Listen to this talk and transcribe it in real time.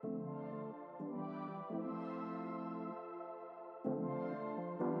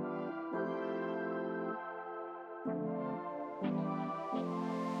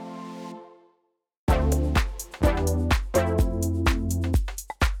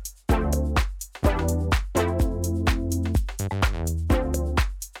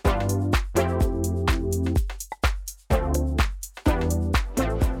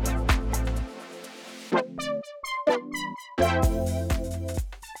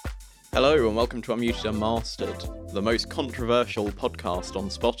Hello and welcome to Unmuted Unmastered, the most controversial podcast on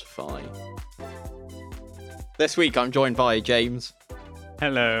Spotify. This week I'm joined by James.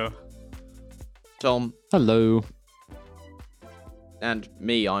 Hello. Tom. Hello. And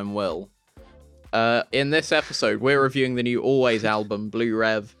me, I'm Will. In this episode, we're reviewing the new Always album, Blue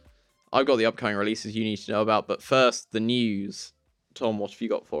Rev. I've got the upcoming releases you need to know about, but first, the news. Tom, what have you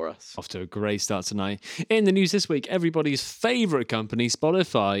got for us? Off to a great start tonight. In the news this week, everybody's favourite company,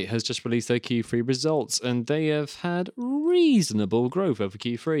 Spotify, has just released their Q3 results, and they have had reasonable growth over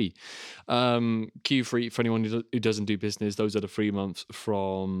Q3. Q3, for anyone who doesn't do business, those are the 3 months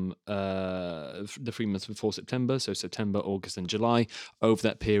from the 3 months before September, so September, August, and July. Over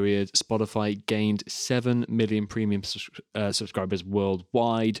that period, Spotify gained 7 million premium subscribers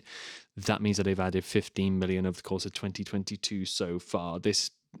worldwide. That means that they've added 15 million over the course of 2022 so far. This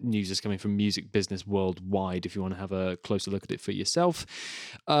news is coming from Music Business Worldwide, if you want to have a closer look at it for yourself.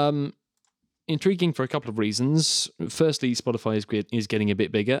 Intriguing for a couple of reasons. Firstly, Spotify is getting a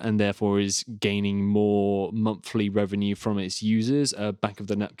bit bigger and therefore is gaining more monthly revenue from its users. A back of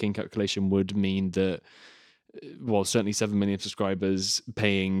the napkin calculation would mean that, well, certainly 7 million subscribers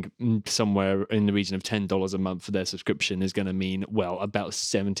paying somewhere in the region of $10 a month for their subscription is going to mean, well, about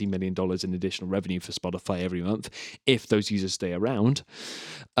 $70 million in additional revenue for Spotify every month if those users stay around.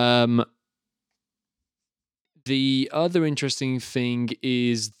 The other interesting thing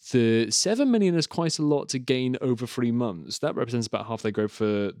is the 7 million is quite a lot to gain over 3 months. That represents about half their growth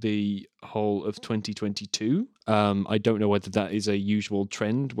for the whole of 2022. I don't know whether that is a usual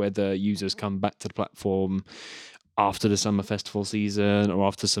trend, whether users come back to the platform after the summer festival season or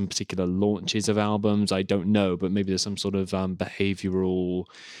after some particular launches of albums. I don't know, but maybe there's some sort of behavioral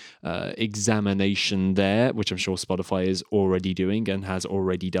examination there, which I'm sure Spotify is already doing and has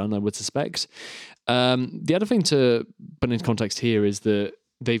already done, I would suspect. The other thing to put into context here is that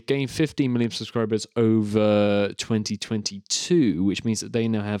they've gained 15 million subscribers over 2022, which means that they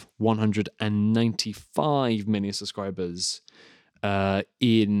now have 195 million subscribers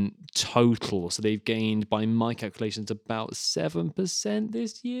in total. So they've gained, by my calculations, about 7%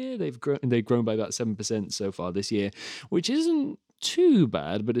 this year. They've grown by about 7% so far this year, which isn't too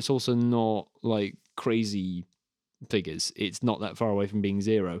bad, but it's also not like crazy figures. It's not that far away from being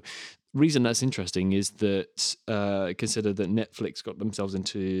zero. Reason that's interesting is that consider that Netflix got themselves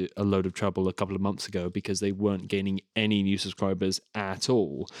into a load of trouble a couple of months ago because they weren't gaining any new subscribers at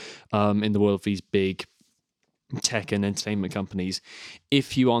all in the world of these big tech and entertainment companies.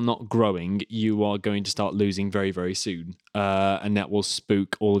 If you are not growing, you are going to start losing very, very soon. And that will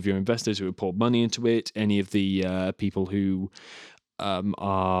spook all of your investors who have poured money into it, any of the people who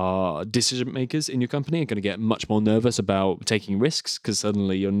are decision makers in your company are going to get much more nervous about taking risks because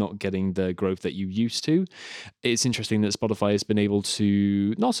suddenly you're not getting the growth that you used to. It's interesting that Spotify has been able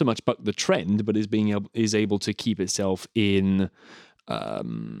to not so much buck the trend, but is able to keep itself in a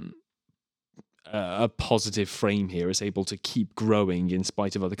positive frame here, is able to keep growing in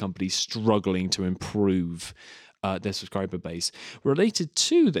spite of other companies struggling to improve their subscriber base. Related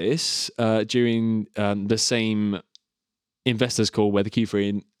to this, during the same investors call where the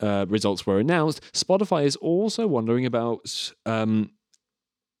Q3 results were announced, Spotify is also wondering about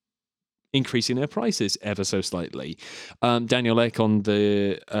increasing their prices ever so slightly. Daniel Ek, on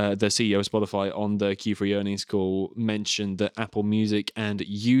the CEO of Spotify, on the Q3 earnings call, mentioned that Apple Music and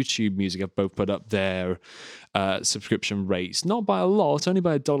YouTube Music have both put up their subscription rates, not by a lot, only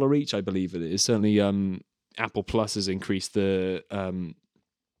by $1 each, I believe it is. Certainly, Apple Plus has increased their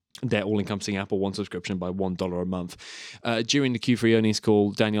all-encompassing Apple One subscription by $1 a month. During the Q3 earnings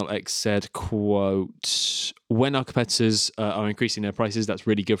call, Daniel Ek said, quote, "When our competitors are increasing their prices, that's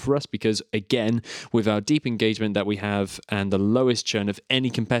really good for us because, again, with our deep engagement that we have and the lowest churn of any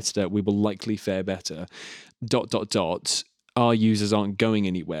competitor, we will likely fare better. ... Our users aren't going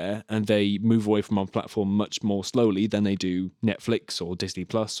anywhere and they move away from our platform much more slowly than they do Netflix or Disney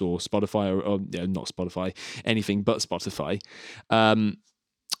Plus or Spotify or not Spotify, anything but Spotify.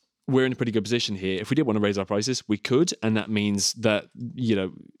 We're in a pretty good position here. If we did want to raise our prices, we could. And that means that,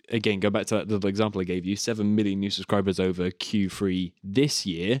 again, go back to that little example I gave you, 7 million new subscribers over Q3 this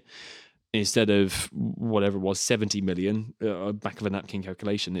year, instead of whatever it was, 70 million, back of a napkin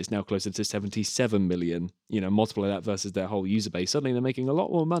calculation, it's now closer to 77 million. Multiply that versus their whole user base. Suddenly they're making a lot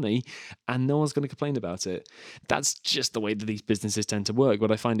more money and no one's going to complain about it. That's just the way that these businesses tend to work.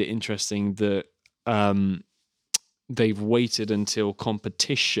 But I find it interesting that they've waited until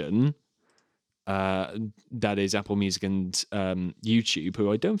competition, that is Apple Music and YouTube,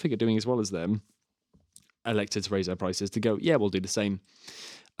 who I don't think are doing as well as them, elected to raise their prices, to go, yeah, we'll do the same.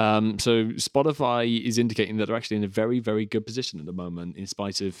 So Spotify is indicating that they're actually in a very, very good position at the moment, in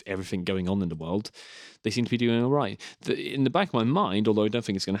spite of everything going on in the world. They seem to be doing all right. In the back of my mind, although I don't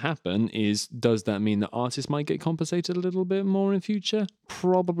think it's going to happen, is does that mean that artists might get compensated a little bit more in future?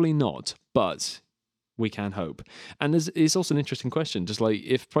 Probably not, but we can hope. And it's also an interesting question, just like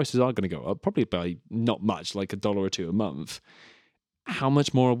if prices are going to go up, probably by not much, like $1 or $2 a month, how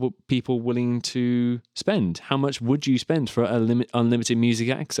much more are people willing to spend? How much would you spend for unlimited music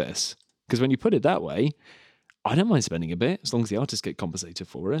access? Because when you put it that way, I don't mind spending a bit as long as the artists get compensated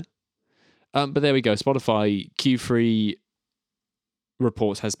for it. But there we go. Spotify Q3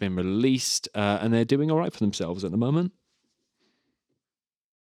 reports has been released, and they're doing all right for themselves at the moment.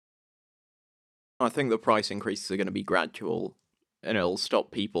 I think the price increases are going to be gradual, and it'll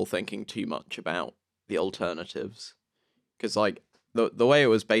stop people thinking too much about the alternatives. Because, like, the way it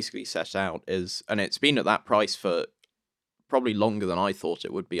was basically set out is, and it's been at that price for probably longer than I thought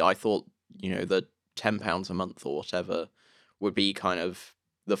it would be. I thought, the £10 a month or whatever would be kind of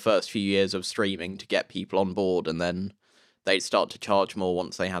the first few years of streaming to get people on board, and then they'd start to charge more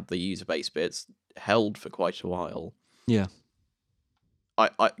once they had the user base, but it's held for quite a while. Yeah.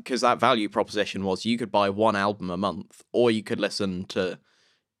 Because that value proposition was you could buy one album a month, or you could listen to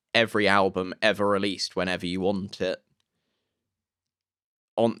every album ever released whenever you want it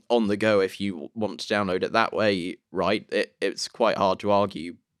on the go if you want to download it that way, right? It's quite hard to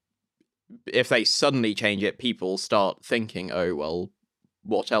argue. If they suddenly change it, people start thinking, oh, well,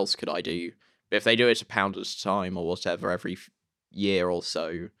 what else could I do? But if they do it £1 at a time or whatever every year or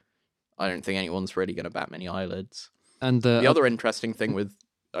so, I don't think anyone's really going to bat many eyelids. And the other interesting thing with...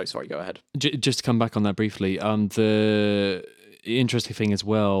 Oh, sorry, go ahead. Just to come back on that briefly, the interesting thing as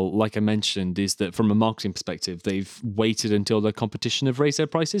well, like I mentioned, is that from a marketing perspective, they've waited until the competition have raised their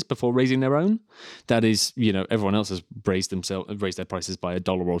prices before raising their own. That is, everyone else has raised their prices by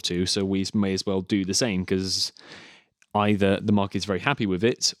 $1 or $2, so we may as well do the same, because either the market's very happy with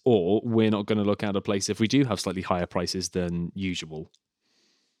it, or we're not going to look out of place if we do have slightly higher prices than usual.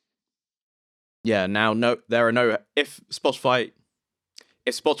 Yeah, now if Spotify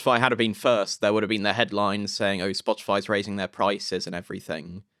had been first, there would have been the headlines saying, oh, Spotify's raising their prices and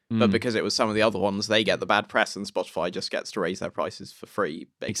everything. But because it was some of the other ones, they get the bad press, and Spotify just gets to raise their prices for free,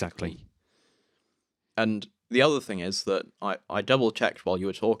 basically. Exactly. And the other thing is that I double-checked while you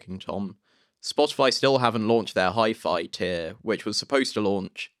were talking, Tom. Spotify still haven't launched their hi-fi tier, which was supposed to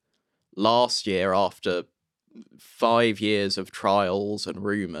launch last year after 5 years of trials and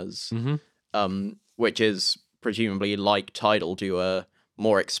rumours. Which is presumably like Tidal do a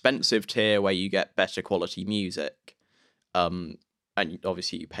more expensive tier where you get better quality music. And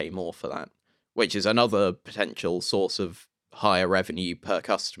obviously you pay more for that, which is another potential source of higher revenue per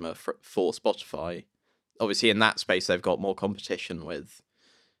customer for Spotify. Obviously in that space they've got more competition with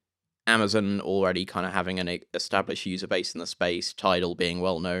Amazon already kind of having an established user base in the space, Tidal being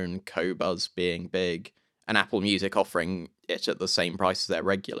well known, Qobuz being big, and Apple Music offering it at the same price as their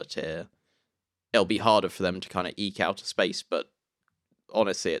regular tier. It'll be harder for them to kind of eke out a space, but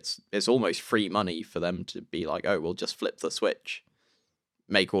honestly, it's almost free money for them to be like, oh, we'll just flip the switch,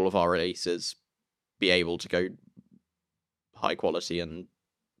 make all of our releases be able to go high quality and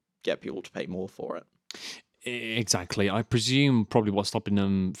get people to pay more for it. Exactly. I presume probably what's stopping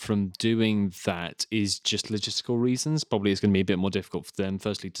them from doing that is just logistical reasons. Probably it's going to be a bit more difficult for them,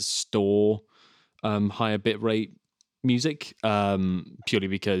 firstly, to store higher bitrate music, purely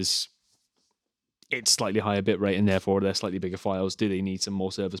because it's slightly higher bitrate and therefore they're slightly bigger files. Do they need some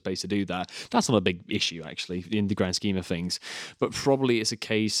more server space to do that? That's not a big issue, actually, in the grand scheme of things. But probably it's a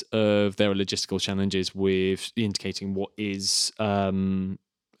case of there are logistical challenges with indicating what is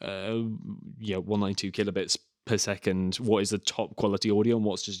 192 kilobits per second, what is the top quality audio and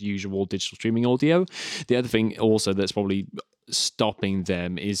what's just usual digital streaming audio. The other thing also that's probably stopping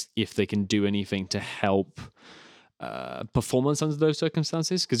them is if they can do anything to help performance under those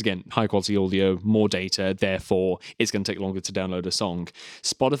circumstances, because again, high quality audio, more data, therefore it's going to take longer to download a song.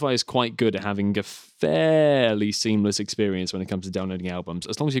 Spotify is quite good at having a fairly seamless experience when it comes to downloading albums.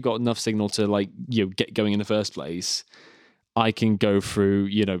 As long as you've got enough signal to get going in the first place, I can go through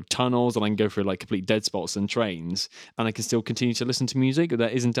tunnels, and I can go through complete dead spots and trains, and I can still continue to listen to music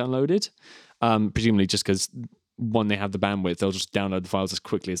that isn't downloaded, presumably just because when they have the bandwidth, they'll just download the files as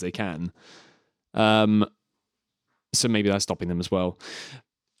quickly as they can. So maybe that's stopping them as well.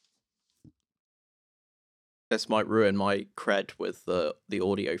 This might ruin my cred with the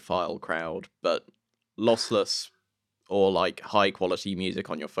audiophile crowd, but lossless or high quality music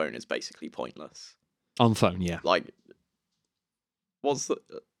on your phone is basically pointless. On phone, yeah.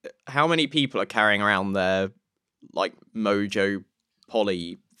 How many people are carrying around their Mojo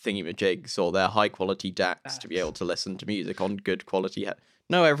Poly thingamajigs or their high quality DACs to be able to listen to music on good quality.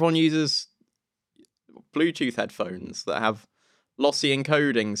 No, everyone uses Bluetooth headphones that have lossy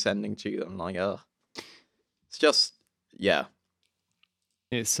encoding sending to them. Like, it's just, yeah.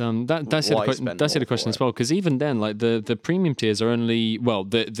 It's that's Why the spend that's more the question for as it? well, because even then, like the premium tiers are only, well,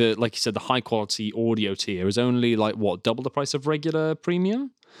 the like you said, the high quality audio tier is only like what, double the price of regular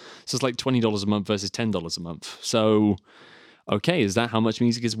premium. So it's like $20 a month versus $10 a month. So okay, is that how much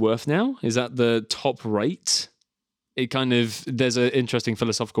music is worth now? Is that the top rate? It kind of, there's an interesting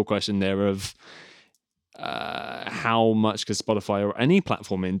philosophical question there of how much could Spotify or any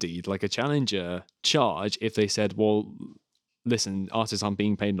platform, indeed, like a challenger, charge if they said, well, listen, artists aren't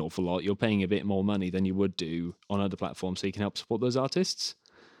being paid an awful lot. You're paying a bit more money than you would do on other platforms, so you can help support those artists.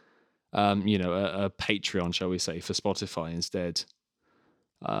 You know, a Patreon, shall we say, for Spotify instead.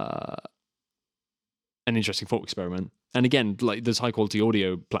 An interesting thought experiment. And again, like those high quality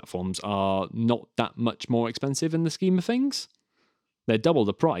audio platforms are not that much more expensive in the scheme of things. They're double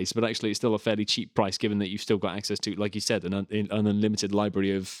the price, but actually it's still a fairly cheap price given that you've still got access to, like you said, an unlimited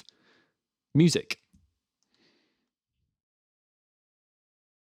library of music.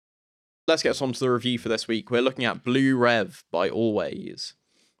 Let's get on to the review for this week. We're looking at Blue Rev by Always.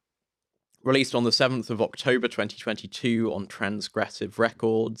 Released on the 7th of October 2022 on Transgressive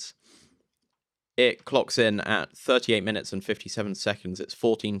Records. It clocks in at 38 minutes and 57 seconds. It's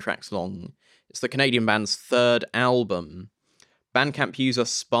 14 tracks long. It's the Canadian band's third album. Bandcamp user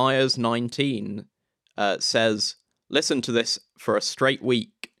Spires19 says, listen to this for a straight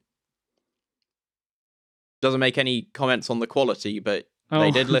week. Doesn't make any comments on the quality, but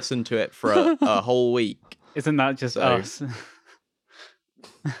they did listen to it for a whole week. Isn't that just us?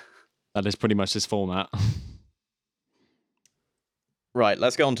 That is pretty much this format. Right,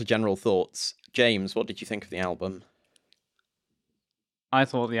 let's go on to general thoughts. James, what did you think of the album? I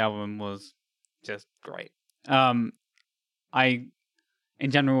thought the album was just great. I,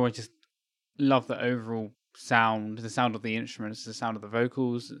 in general, I just love the overall sound, the sound of the instruments, the sound of the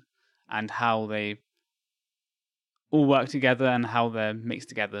vocals, and how they all work together and how they're mixed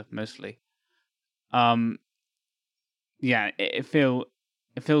together mostly. Yeah, it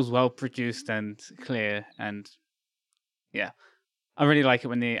feels well produced and clear, and yeah, I really like it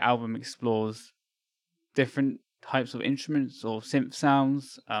when the album explores different types of instruments or synth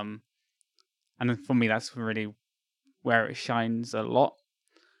sounds. And for me, that's really where it shines a lot.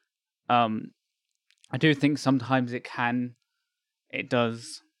 I do think sometimes it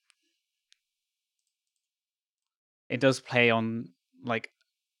does play on like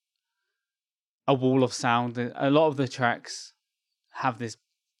a wall of sound. A lot of the tracks have this,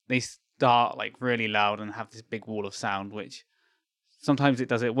 they start like really loud and have this big wall of sound, which sometimes it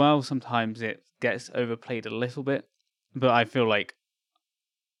does it well, sometimes it gets overplayed a little bit. But I feel like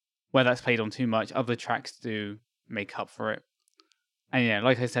where that's played on too much, other tracks do make up for it. And yeah,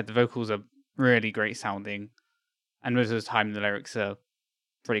 like I said, the vocals are really great sounding, and most of the time the lyrics are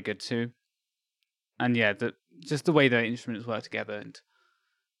pretty good too. And yeah, just the way the instruments work together,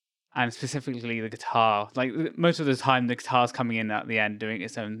 and specifically the guitar. Like most of the time, the guitar's coming in at the end doing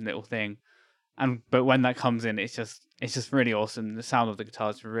its own little thing, but when that comes in, it's just really awesome. The sound of the guitar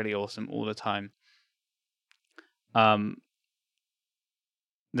is really awesome all the time. The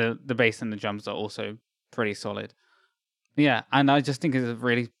bass and the drums are also pretty solid. Yeah, and I just think it's a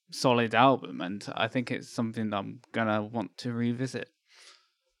really solid album, and I think it's something that I'm gonna want to revisit.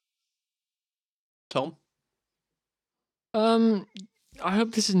 Tom? I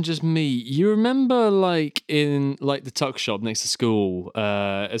hope this isn't just me. You remember, like, in like the tuck shop next to school,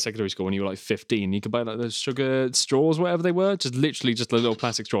 at secondary school, when you were like 15, you could buy like those sugar straws, whatever they were, just literally just a little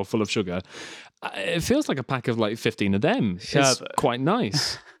plastic straw full of sugar. It feels like a pack of like 15 of them. It's quite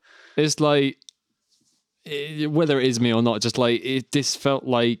nice. It's like, whether it is me or not, just like this felt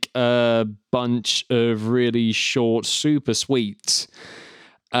like a bunch of really short, super sweet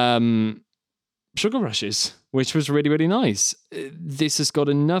sugar rushes, which was really, really nice. This has got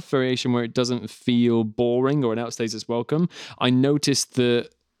enough variation where it doesn't feel boring or it outstays its welcome. I noticed that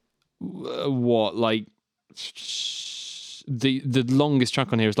the longest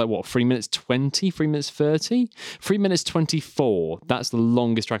track on here is like what, 3 minutes 20, 3 minutes 30, 3 minutes 24. That's the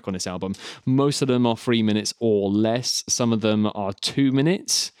longest track on this album. Most of them are 3 minutes or less. Some of them are 2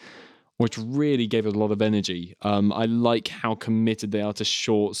 minutes, which really gave it a lot of energy. I like how committed they are to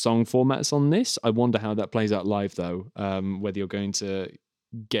short song formats on this. I wonder how that plays out live, though. Whether you're going to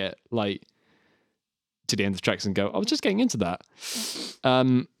get like to the end of the tracks and go, I was just getting into that.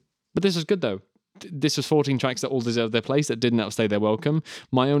 But this is good, though. this was 14 tracks that all deserved their place, that didn't outstay their welcome.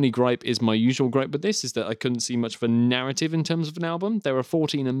 My only gripe is my usual gripe with this, is that I couldn't see much of a narrative in terms of an album. There are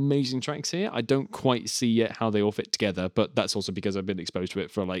 14 amazing tracks here. I don't quite see yet how they all fit together, but that's also because I've been exposed to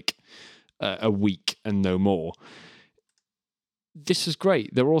it for like a week and no more. This was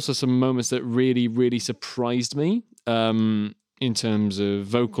great. There were also some moments that really, really surprised me. In terms of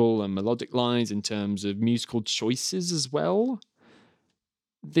vocal and melodic lines, in terms of musical choices as well.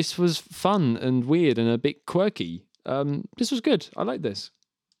 This was fun and weird and a bit quirky. This was good. I like this.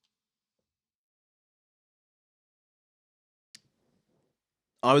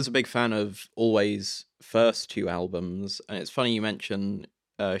 I was a big fan of Always' first 2 albums, and it's funny you mention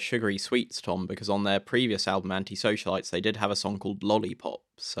Sugary Sweets, Tom, because on their previous album, Anti-Socialites, they did have a song called Lollipop,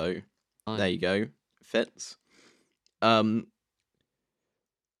 so there you go. Fits.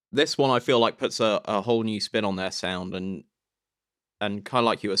 This one I feel like puts a whole new spin on their sound, and kind of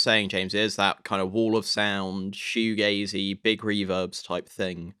like you were saying, James, it is that kind of wall of sound, shoegazy, big reverbs type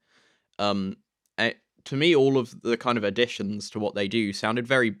thing. To me, all of the kind of additions to what they do sounded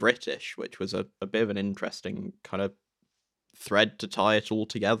very British, which was a bit of an interesting kind of thread to tie it all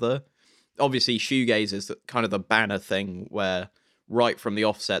together. Obviously, shoegaze is kind of the banner thing where right from the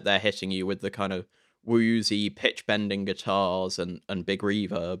offset they're hitting you with the kind of woozy, pitch-bending guitars and big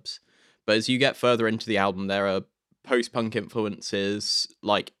reverbs. But as you get further into the album, there are post-punk influences,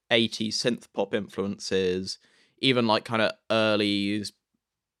 like 80s synth-pop influences, even like kind of early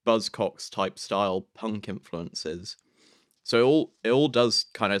Buzzcocks type style punk influences. So it all does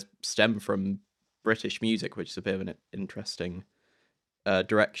kind of stem from British music, which is a bit of an interesting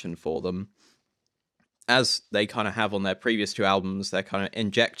direction for them. As they kind of have on their previous 2 albums, they're kind of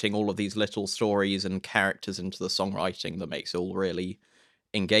injecting all of these little stories and characters into the songwriting that makes it all really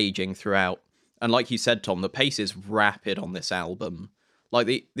engaging throughout. And like you said, Tom, the pace is rapid on this album. Like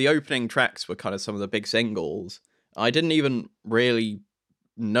the opening tracks were kind of some of the big singles. I didn't even really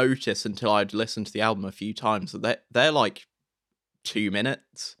notice until I'd listened to the album a few times that they're like 2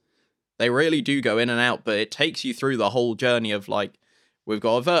 minutes. They really do go in and out, but it takes you through the whole journey of like, we've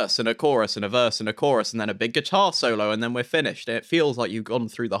got a verse and a chorus and a verse and a chorus and then a big guitar solo and then we're finished. And it feels like you've gone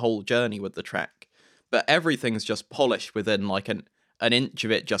through the whole journey with the track. But everything's just polished within like an inch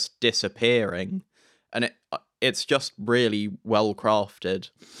of it just disappearing. And it's just really well crafted.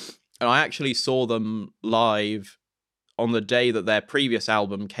 And I actually saw them live on the day that their previous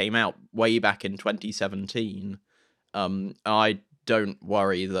album came out, way back in 2017. I don't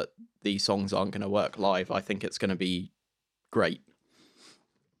worry that these songs aren't going to work live. I think it's going to be great.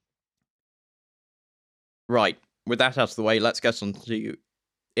 Right, with that out of the way, let's get on to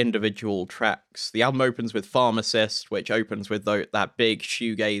individual tracks. The album opens with Pharmacist, which opens with that big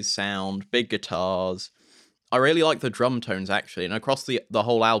shoegaze sound, big guitars. I really like the drum tones, actually, and across the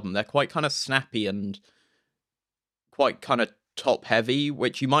whole album, they're quite kind of snappy and quite kind of top-heavy,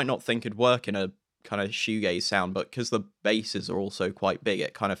 which you might not think would work in a kind of shoegaze sound, but because the basses are also quite big,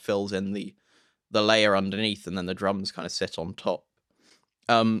 it kind of fills in the layer underneath, and then the drums kind of sit on top.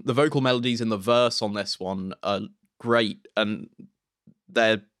 The vocal melodies in the verse on this one are great, and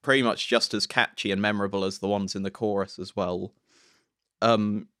they're pretty much just as catchy and memorable as the ones in the chorus as well.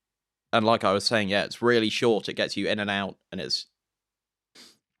 And like I was saying, yeah, it's really short. It gets you in and out, and it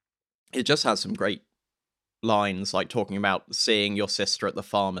just has some great lines, like talking about seeing your sister at the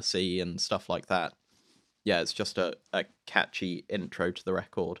pharmacy and stuff like that. Yeah, it's just a catchy intro to the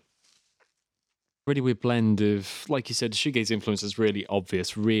record. Really weird blend of, like you said, shoegaze influence is really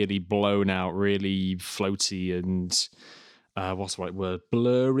obvious, really blown out, really floaty, and what's the right word?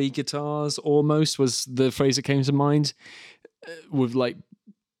 Blurry guitars, almost, was the phrase that came to mind. With like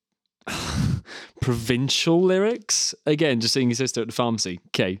provincial lyrics. Again, just seeing your sister at the pharmacy.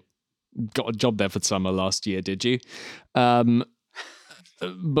 Okay, got a job there for summer last year, did you? But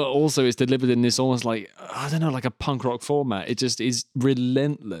also it's delivered in this almost like, I don't know, like a punk rock format. It just is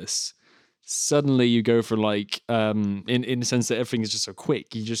relentless. Suddenly you go for like, in the sense that everything is just so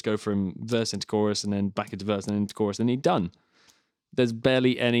quick. You just go from verse into chorus and then back into verse and then into chorus and then you're done. There's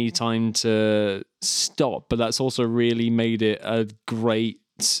barely any time to stop, but that's also really made it a great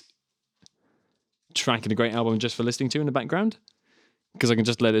track and a great album just for listening to in the background. Because I can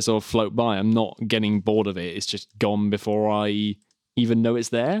just let it sort of float by. I'm not getting bored of it. It's just gone before I even know it's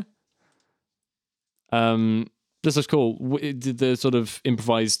there. This was cool. The sort of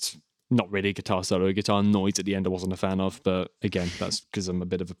improvised, not really guitar solo, guitar noise at the end I wasn't a fan of, but again, that's because I'm a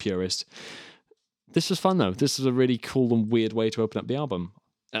bit of a purist. This was fun though. This was a really cool and weird way to open up the album.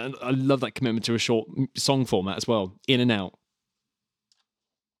 And I love that commitment to a short song format as well, in and out.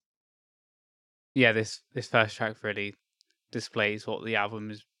 Yeah, this first track really displays what the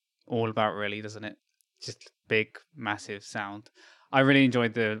album is all about, really, doesn't it? Just big, massive sound. I really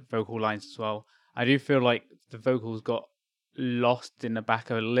enjoyed the vocal lines as well. I do feel like the vocals got lost in the back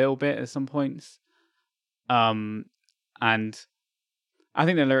a little bit at some points. And I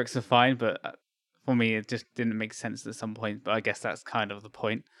think the lyrics are fine, but for me, it just didn't make sense at some point. But I guess that's kind of the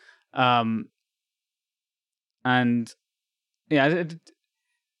point. And yeah,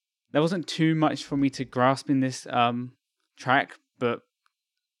 there wasn't too much for me to grasp in this track, but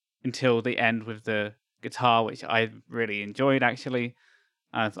until the end with the guitar, which I really enjoyed, actually.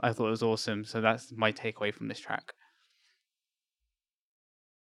 I thought it was awesome. So that's my takeaway from this track.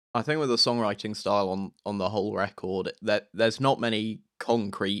 I think with the songwriting style on the whole record, that there's not many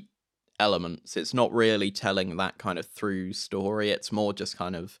concrete elements. It's not really telling that kind of through story. It's more just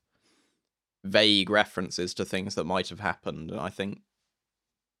kind of vague references to things that might have happened. And I think,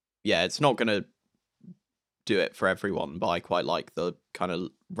 yeah, it's not going to do it for everyone, but I quite like the kind of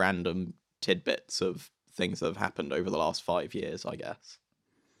random tidbits of things that have happened over the last 5 years, I guess.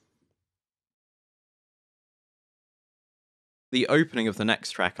 The opening of the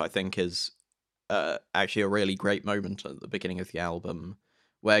next track, I think, is actually a really great moment at the beginning of the album,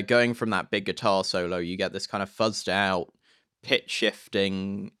 where going from that big guitar solo, you get this kind of fuzzed out, pitch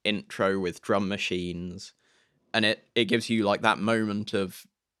shifting intro with drum machines, and it gives you like that moment of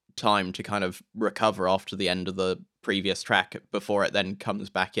time to kind of recover after the end of the previous track before it then comes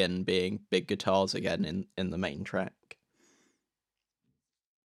back in being big guitars again in the main track.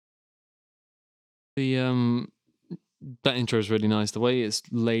 That intro is really nice. The way it's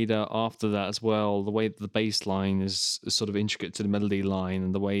laid out after that as well, the way that the bass line is sort of intricate to the melody line,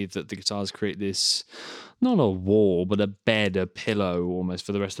 and the way that the guitars create this, not a wall, but a bed, a pillow almost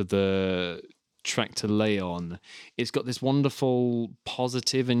for the rest of the track to lay on. It's got this wonderful,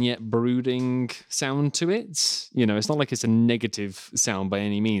 positive and yet brooding sound to it. You know, it's not like it's a negative sound by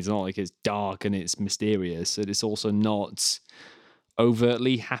any means. It's not like it's dark and it's mysterious. It's also not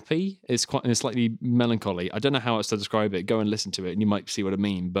overtly happy. It's slightly melancholy. I don't know how else to describe it. Go and listen to it and you might see what I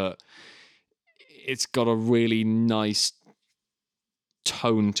mean, but it's got a really nice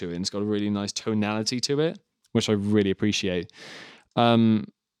tone to it. It's got a really nice tonality to it, which I really appreciate.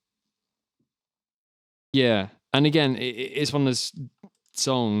 Yeah, and again, it's one of those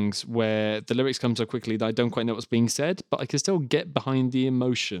songs where the lyrics come so quickly that I don't quite know what's being said, but I can still get behind the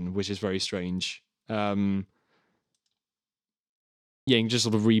emotion, which is very strange. Yeah, you can just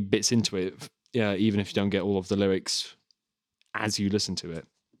sort of read bits into it, yeah, even if you don't get all of the lyrics as you listen to it.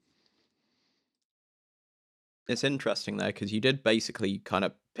 It's interesting there, because you did basically kind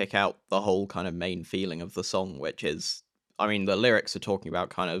of pick out the whole kind of main feeling of the song, which is, I mean, the lyrics are talking about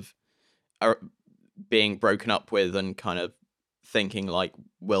kind of being broken up with and kind of thinking like,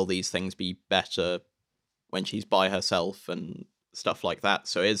 will these things be better when she's by herself and stuff like that.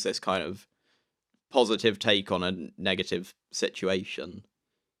 So is this kind of positive take on a negative situation.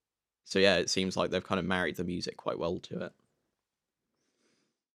 So yeah, it seems like they've kind of married the music quite well to it.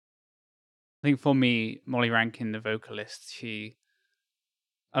 I think for me, Molly Rankin, the vocalist, a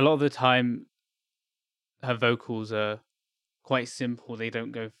lot of the time, her vocals are quite simple. They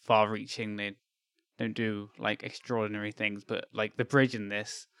don't go far-reaching. They don't do like extraordinary things. But like the bridge in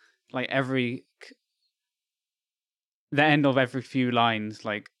this, like the end of every few lines,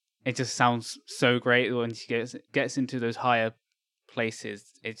 like it just sounds so great when she gets into those higher places.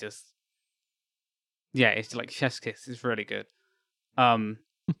 It just, yeah, it's like chef's kiss. It's really good.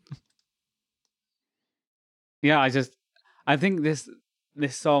 Yeah, I think this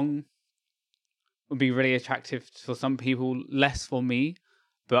song would be really attractive for some people, less for me,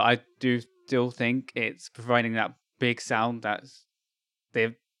 but I do still think it's providing that big sound that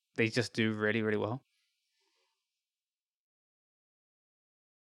they just do really, really well.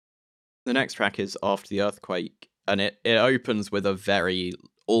 The next track is After the Earthquake, and it opens with a very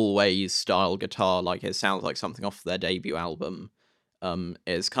Always style guitar, like it sounds like something off their debut album.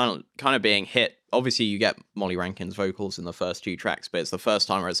 It's kind of being hit. Obviously, you get Molly Rankin's vocals in the first two tracks, but it's the first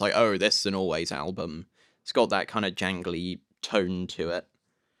time where it's like, oh, this is an Always album. It's got that kind of jangly tone to it.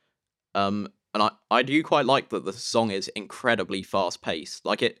 And I do quite like that the song is incredibly fast paced.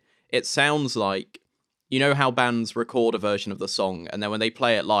 Like it sounds like, you know how bands record a version of the song and then when they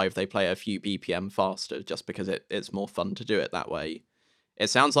play it live, they play a few BPM faster just because it's more fun to do it that way. It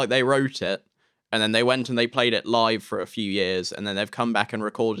sounds like they wrote it, and then they went and they played it live for a few years, and then they've come back and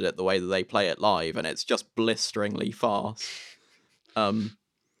recorded it the way that they play it live, and it's just blisteringly fast.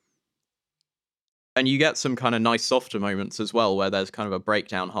 And you get some kind of nice softer moments as well, where there's kind of a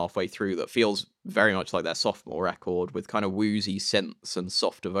breakdown halfway through that feels very much like their sophomore record, with kind of woozy synths and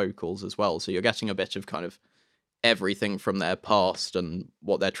softer vocals as well. So you're getting a bit of kind of everything from their past and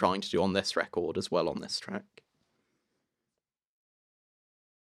what they're trying to do on this record as well on this track.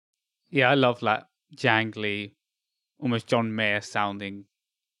 Yeah, I love that jangly, almost John Mayer sounding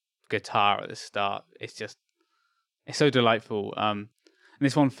guitar at the start. It's so delightful. And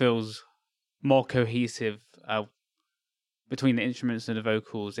this one feels more cohesive between the instruments and the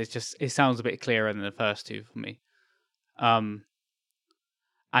vocals. It sounds a bit clearer than the first two for me. And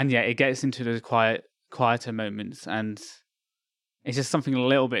yeah, it gets into the quieter moments, and it's just something a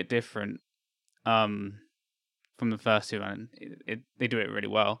little bit different from the first two, and they do it really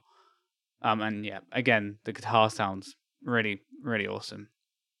well. And yeah, again, the guitar sounds really, really awesome.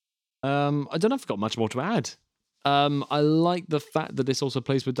 I don't know if I've got much more to add. I like the fact that this also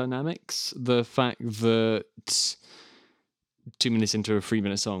plays with dynamics. The fact that 2 minutes into a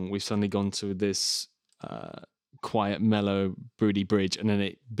 3-minute song, we've suddenly gone to this quiet, mellow, broody bridge, and then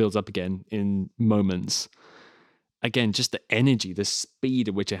it builds up again in moments. Again, just the energy, the speed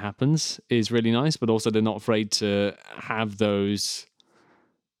at which it happens is really nice, but also they're not afraid to have those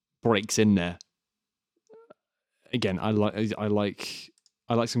breaks in there. Again, I like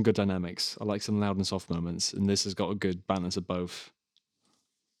some good dynamics. I like some loud and soft moments, and this has got a good balance of both.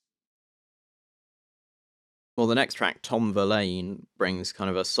 Well, the next track, Tom Verlaine, brings kind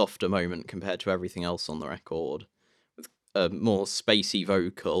of a softer moment compared to everything else on the record, with a more spacey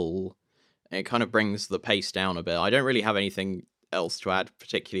vocal. And it kind of brings the pace down a bit. I don't really have anything else to add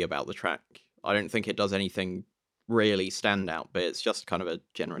particularly about the track. I don't think it does anything really stand out, but it's just kind of a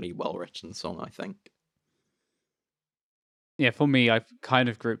generally well-written song, I think. Yeah, for me, I've kind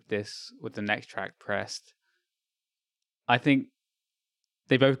of grouped this with the next track, Pressed. I think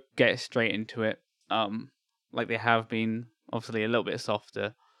they both get straight into it, like they have been, obviously a little bit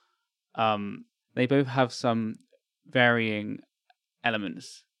softer. They both have some varying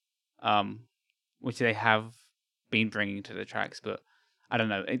elements, which they have been bringing to the tracks, but I don't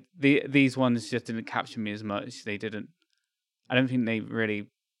know. These ones just didn't capture me as much. I don't think they really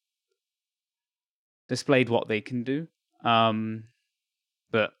displayed what they can do.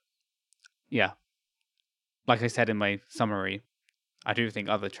 But yeah, like I said in my summary, I do think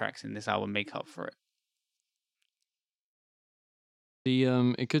other tracks in this album make up for it.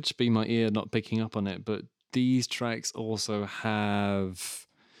 It could just be my ear not picking up on it, but these tracks also have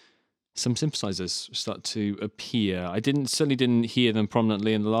some synthesizers start to appear. I certainly didn't hear them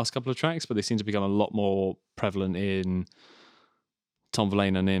prominently in the last couple of tracks, but they seem to become a lot more prevalent in Tom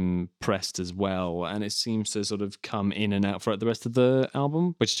Verlaine and in Pressed as well, and it seems to sort of come in and out throughout the rest of the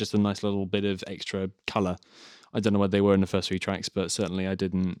album, which is just a nice little bit of extra colour. I don't know where they were in the first 3 tracks, but certainly I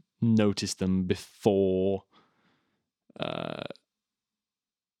didn't notice them before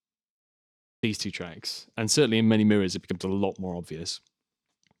these 2 tracks. And certainly in Many Mirrors, it becomes a lot more obvious.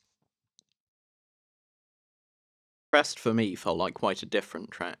 Pressed for me felt like quite a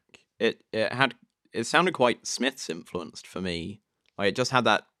different track. It sounded quite Smiths influenced for me. Like, it just had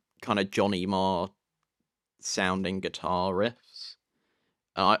that kind of Johnny Marr sounding guitar riffs.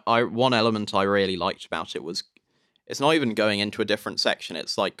 One element I really liked about it was it's not even going into a different section.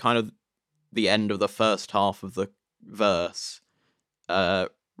 It's like kind of the end of the first half of the verse.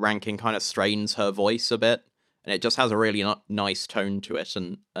 Rankin kind of strains her voice a bit, and it just has a really nice tone to it,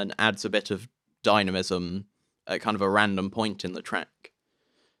 and adds a bit of dynamism at kind of a random point in the track,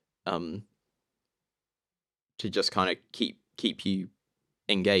 to just kind of keep you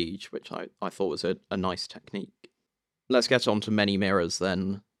engaged, which I thought was a nice technique. Let's get on to Many Mirrors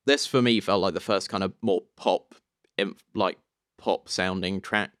then. This for me felt like the first kind of more pop sounding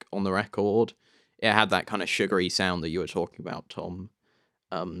track on the record. It had that kind of sugary sound that you were talking about, Tom.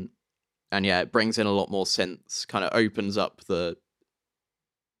 And yeah, it brings in a lot more synths, kind of opens up the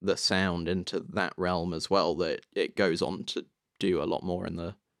sound into that realm as well, that it goes on to do a lot more in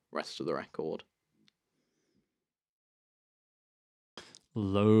the rest of the record.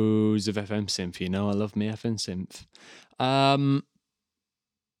 Loads of FM synth, I love me FM synth.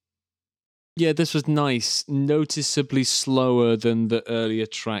 Yeah, this was nice. Noticeably slower than the earlier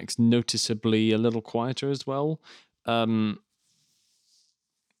tracks, noticeably a little quieter as well.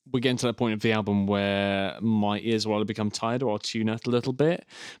 We're getting to that point of the album where my ears will either become tired or I'll tune out a little bit.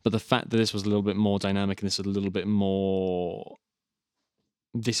 But the fact that this was a little bit more dynamic and this was a little bit more...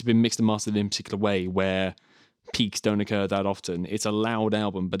 This has been mixed and mastered in a particular way where peaks don't occur that often. It's a loud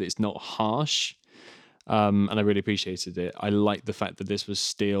album, but it's not harsh. And I really appreciated it. I like the fact that this was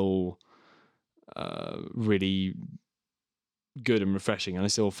still really good and refreshing. And I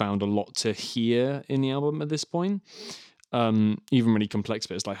still found a lot to hear in the album at this point. Even really complex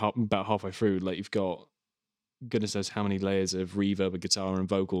bits, like about halfway through, like you've got goodness knows how many layers of reverb and guitar and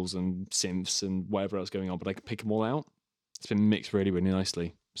vocals and synths and whatever else going on, but I can pick them all out. It's been mixed really, really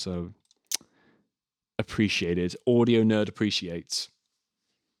nicely. So appreciated. Audio nerd appreciates.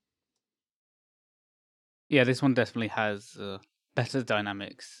 Yeah, this one definitely has better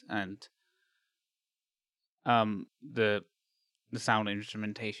dynamics, and the sound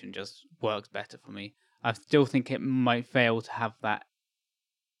instrumentation just works better for me. I still think it might fail to have that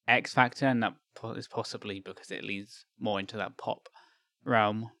X factor, and that is possibly because it leads more into that pop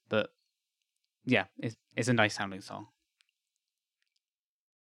realm. But yeah, it's a nice sounding song.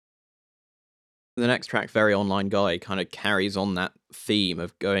 The next track, Very Online Guy, kind of carries on that theme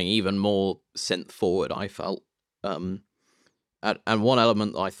of going even more synth forward, I felt. And one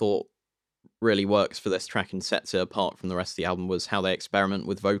element that I thought really works for this track and sets it apart from the rest of the album was how they experiment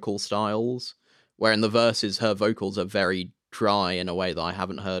with vocal styles, where in the verses her vocals are very dry in a way that I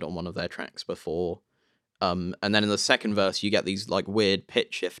haven't heard on one of their tracks before. And then in the second verse you get these like weird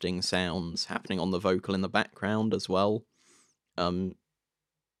pitch shifting sounds happening on the vocal in the background as well.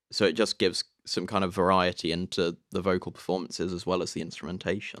 So it just gives some kind of variety into the vocal performances as well as the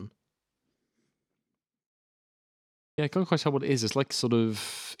instrumentation. Yeah, I can't quite tell what it is. It's like it's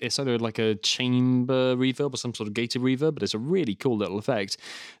either like a chamber reverb or some sort of gated reverb, but it's a really cool little effect.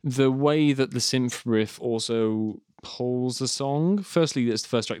 The way that the synth riff also pulls the song, firstly, it's the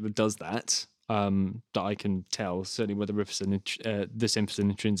first track that does that, that I can tell, certainly where the riff is the synth is an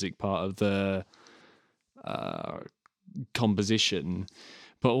intrinsic part of the composition.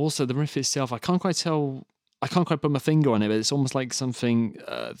 But also the riff itself, I can't quite put my finger on it, but it's almost like something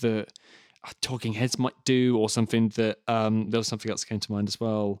that Talking Heads might do, or something that there was something else that came to mind as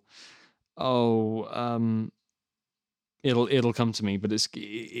well. It'll come to me, but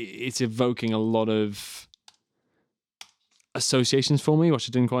it's evoking a lot of associations for me, which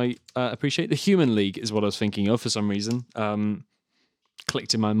I didn't quite appreciate. The Human League is what I was thinking of for some reason.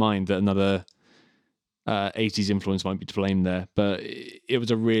 Clicked in my mind that another 80s influence might be to blame there, but it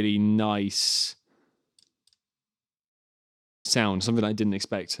was a really nice sound, something I didn't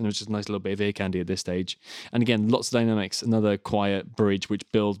expect, and it was just a nice little bit of ear candy at this stage. And again, lots of dynamics, another quiet bridge which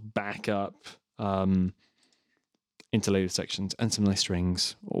builds back up into later sections, and some nice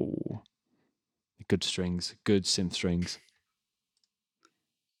strings. Oh, good strings, good synth strings.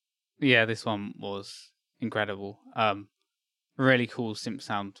 Yeah, this one was incredible. Really cool synth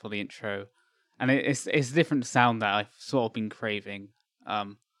sound for the intro, and it's a different sound that I've sort of been craving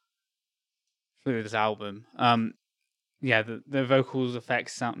through this album. Yeah, the vocals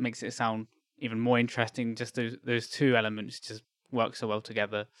effects makes it sound even more interesting. Just those two elements just work so well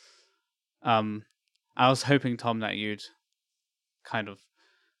together. I was hoping, Tom, that you'd kind of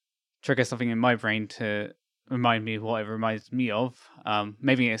trigger something in my brain to remind me of what it reminds me of.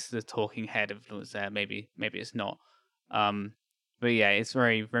 Maybe it's the Talking Head influence there. Maybe it's not. But yeah, it's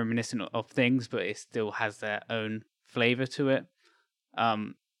very reminiscent of things, but it still has their own flavor to it.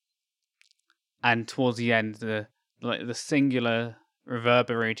 And towards the end, the singular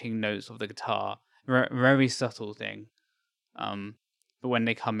reverberating notes of the guitar, very subtle thing. But when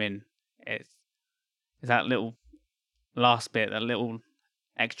they come in, it's that little last bit, that little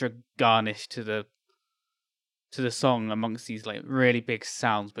extra garnish to the song amongst these like really big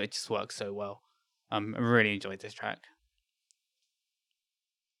sounds, but it just works so well. I really enjoyed this track.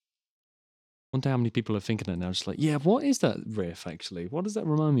 I wonder how many people are thinking it now, just like, yeah, what is that riff actually? What does that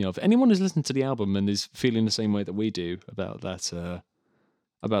remind me of? Anyone who's listened to the album and is feeling the same way that we do about that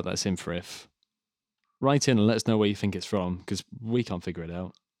synth riff, write in and let us know where you think it's from, because we can't figure it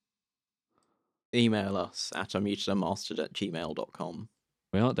out. Email us at unmutedunmastered@gmail.com.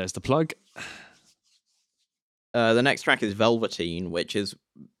 Well, there's the plug. The next track is Velveteen, which is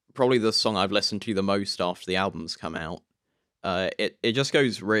probably the song I've listened to the most after the album's come out. It just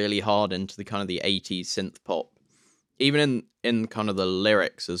goes really hard into the kind of the 80s synth pop, even in kind of the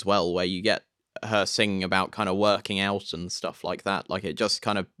lyrics as well, where you get her singing about kind of working out and stuff like that. Like it just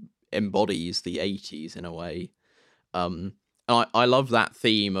kind of embodies the 80s in a way. And I love that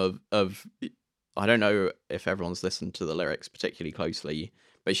theme of I don't know if everyone's listened to the lyrics particularly closely,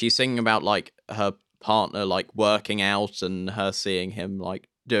 but she's singing about like her partner like working out and her seeing him like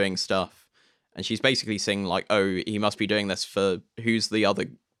doing stuff. And she's basically singing like, oh, he must be doing this for who's the other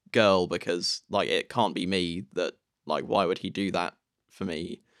girl, because like it can't be me, that like why would he do that for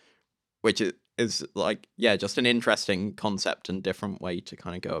me? Which is like, yeah, just an interesting concept and different way to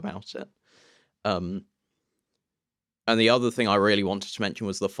kind of go about it. And the other thing I really wanted to mention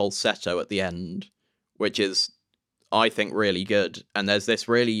was the falsetto at the end, which is, I think, really good. And there's this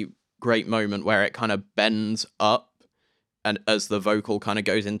really great moment where it kind of bends up and as the vocal kind of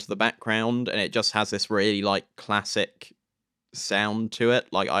goes into the background, and it just has this really like classic sound to it.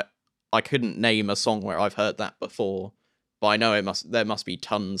 Like I couldn't name a song where I've heard that before, but I know there must be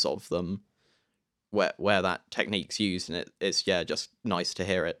tons of them where that technique's used, and it's just nice to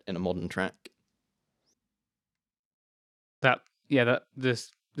hear it in a modern track. That the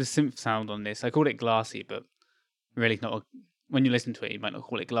synth sound on this, I called it glassy, but really not. When you listen to it, you might not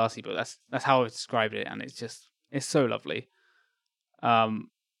call it glassy, but that's how I described it, and it's so lovely. And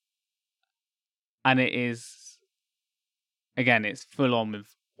it is, again, it's full on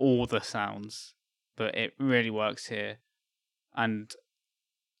with all the sounds, but it really works here, and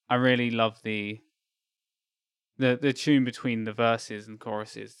I really love the tune between the verses and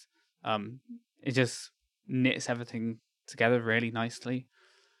choruses. It just knits everything together really nicely.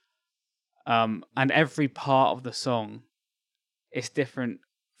 And every part of the song is different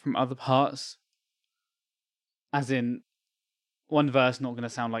from other parts. As in, one verse not going to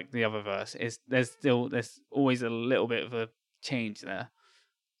sound like the other verse. There's always a little bit of a change there.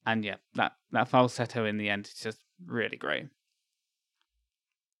 And yeah, that falsetto in the end is just really great.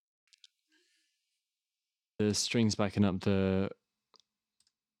 The strings backing up the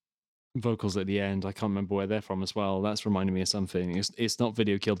vocals at the end, I can't remember where they're from as well. That's reminding me of something. It's not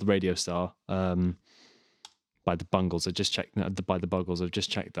Video Killed the Radio Star by the Bungles. I just checked that. By the Buggles, I've just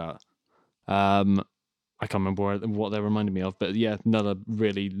checked that. I can't remember what they're reminding me of, but yeah, another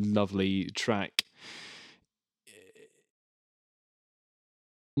really lovely track.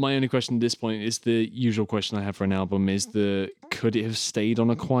 My only question at this point is the usual question I have for an album: could it have stayed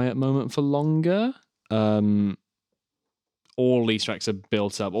on a quiet moment for longer? All these tracks are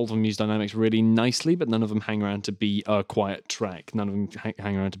built up. All of them use dynamics really nicely, but none of them hang around to be a quiet track. None of them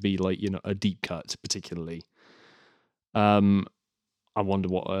hang around to be like, a deep cut, particularly. I wonder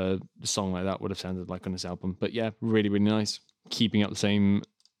what a song like that would have sounded like on this album. But yeah, really, really nice. Keeping up the same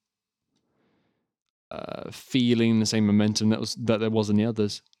feeling, the same momentum that there was in the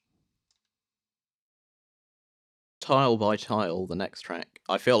others. Tile by Tile, the next track,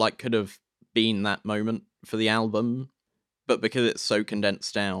 I feel like could have been that moment for the album, but because it's so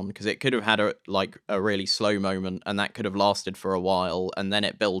condensed down, because it could have had a really slow moment, and that could have lasted for a while, and then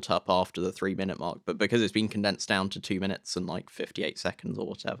it built up after the 3-minute mark. But because it's been condensed down to 2 minutes and 58 seconds or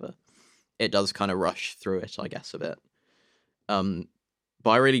whatever, it does kind of rush through it, I guess, a bit. But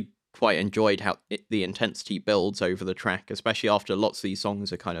I really quite enjoyed how the intensity builds over the track, especially after lots of these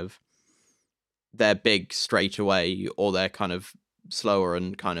songs are they're big straight away, or they're kind of slower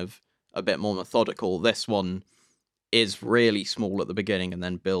and kind of a bit more methodical. This one is really small at the beginning and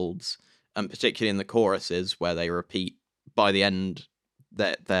then builds, and particularly in the choruses where they repeat, by the end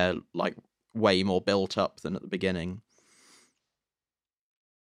they're like way more built up than at the beginning.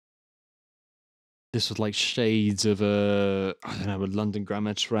 This was like shades of a London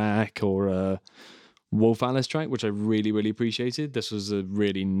Grammar track or a Wolf Alice track, which I really, really appreciated. This was a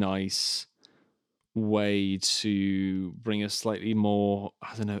really nice way to bring a slightly more,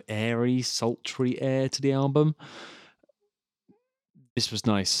 airy, sultry air to the album. This was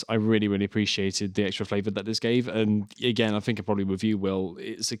nice. I really, really appreciated the extra flavour that this gave. And again, I think I probably with you, Will,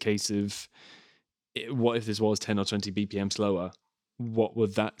 it's a case of what if this was 10 or 20 BPM slower? What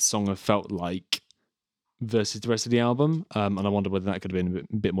would that song have felt like versus the rest of the album? And I wonder whether that could have been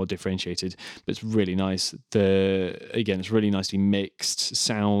a bit more differentiated. But it's really nice. It's really nicely mixed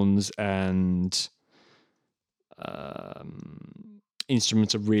sounds, and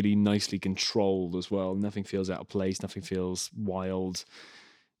instruments are really nicely controlled as well. Nothing feels out of place. Nothing feels wild.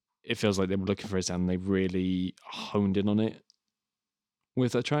 It feels like they were looking for a sound and they really honed in on it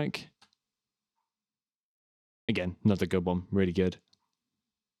with that track. Again, another good one. Really good.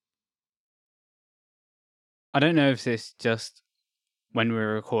 I don't know if this just when we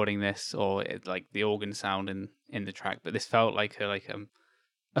were recording this or like the organ sound in the track, but this felt like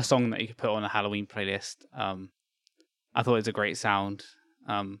a song that you could put on a Halloween playlist. I thought it was a great sound.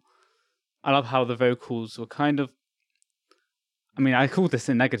 I love how the vocals were kind of, I called this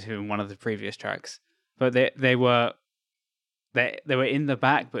a negative in one of the previous tracks, but they were in the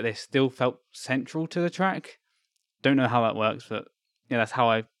back, but they still felt central to the track. Don't know how that works, but yeah, that's how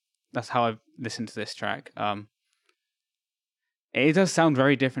I've listened to this track. It does sound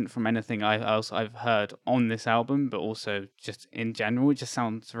very different from anything I've heard on this album, but also just in general, it just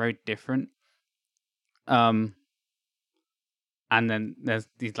sounds very different. And then there's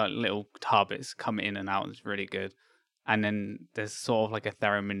these like little guitar bits come in and out, and it's really good. And then there's sort of like a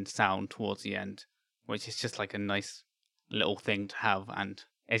theremin sound towards the end, which is just like a nice little thing to have, and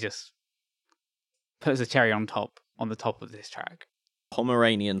it just puts a cherry on the top of this track.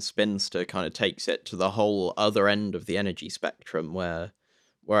 Pomeranian Spinster kind of takes it to the whole other end of the energy spectrum,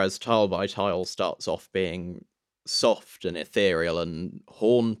 whereas Tile by Tile starts off being soft and ethereal and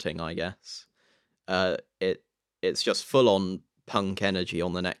haunting, I guess. It's just full on punk energy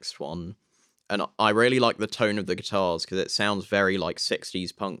on the next one, and I really like the tone of the guitars because it sounds very like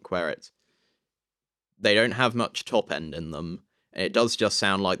 60s punk, where they don't have much top end in them, and it does just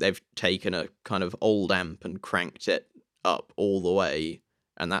sound like they've taken a kind of old amp and cranked it up all the way,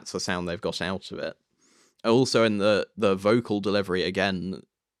 and that's the sound they've got out of it. Also, in the vocal delivery again,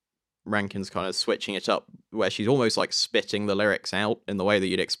 Rankin's kind of switching it up, where she's almost like spitting the lyrics out in the way that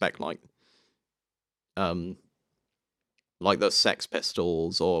you'd expect, like the Sex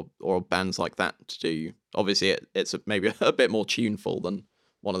Pistols or bands like that to do. Obviously, it's maybe a bit more tuneful than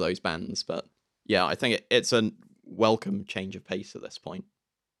one of those bands, but yeah, I think it's a welcome change of pace at this point.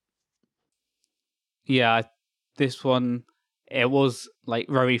 Yeah, this one, it was like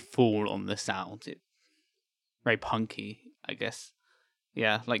very full on the sound. Very punky, I guess.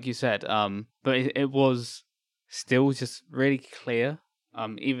 Yeah, like you said. But it was still just really clear.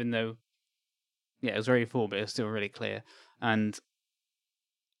 Even though, yeah, it was very full, but it was still really clear. And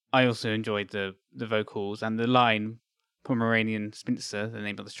I also enjoyed the vocals and the line Pomeranian Spinster, the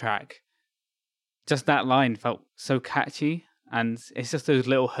name of the track. Just that line felt so catchy, and it's just those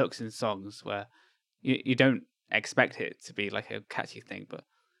little hooks in songs where you don't expect it to be like a catchy thing, but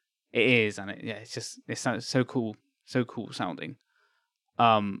it is, and it sounds so cool sounding.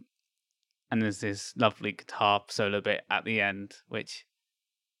 And there's this lovely guitar solo bit at the end, which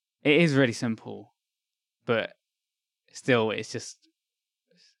it is really simple, but still, it's just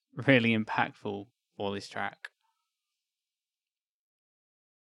really impactful for this track.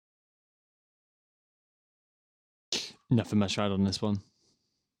 Nothing much to add on this one.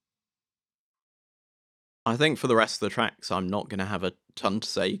 I think for the rest of the tracks, I'm not going to have a ton to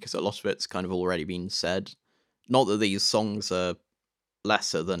say because a lot of it's kind of already been said. Not that these songs are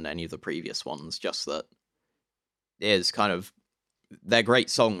lesser than any of the previous ones, just that it is kind of, they're great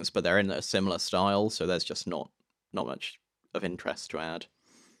songs, but they're in a similar style, so there's just not much of interest to add.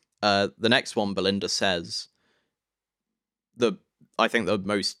 The next one, Belinda Says, I think the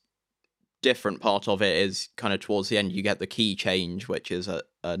most different part of it is kind of towards the end. You get the key change, which is a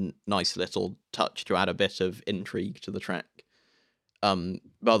nice little touch to add a bit of intrigue to the track. But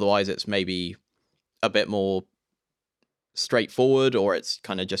otherwise, it's maybe a bit more straightforward, or it's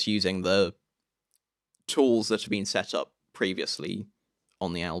kind of just using the tools that have been set up previously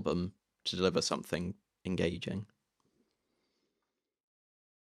on the album to deliver something engaging.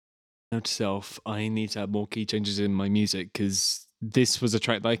 Note to self, I need to have more key changes in my music because this was a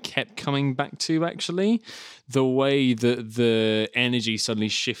track that I kept coming back to, actually. The way that the energy suddenly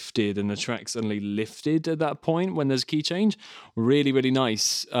shifted and the track suddenly lifted at that point when there's a key change, really, really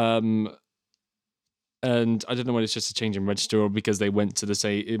nice. And I don't know whether it's just a change in register or because they went to F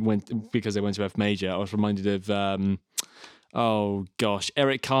major. I was reminded of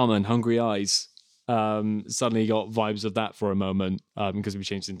Eric Carmen, Hungry Eyes. Suddenly got vibes of that for a moment because we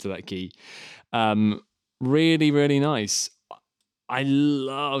changed into that key. Really, really nice. I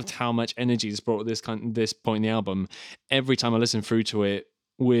loved how much energy this brought at this point in the album. Every time I listened through to it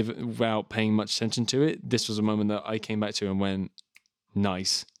without paying much attention to it, this was a moment that I came back to and went,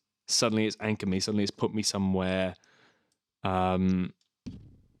 nice. Suddenly it's anchored me. Suddenly it's put me somewhere in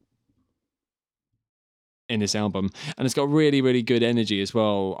this album. And it's got really, really good energy as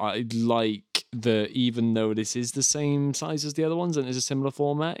well. I like even though this is the same size as the other ones and it's a similar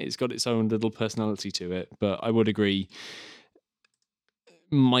format, it's got its own little personality to it. But I would agree,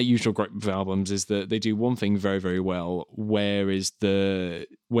 my usual gripe with albums is that they do one thing very, very well. Where's the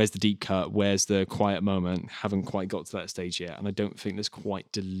deep cut? Where's the quiet moment? Haven't quite got to that stage yet, and I don't think this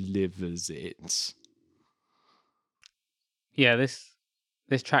quite delivers it. Yeah, this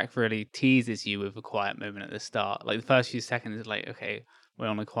track really teases you with a quiet moment at the start. Like the first few seconds is like, okay, we're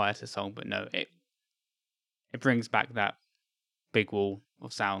on a quieter song, but no, it brings back that big wall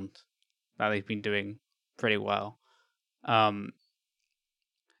of sound that they've been doing pretty well.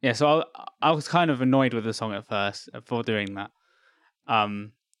 Yeah, so I was kind of annoyed with the song at first for doing that,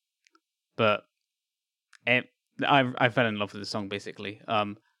 but I fell in love with the song basically.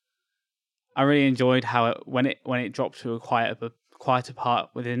 I really enjoyed how when it dropped to a quieter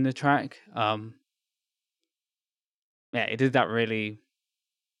part within the track. Yeah, it did that really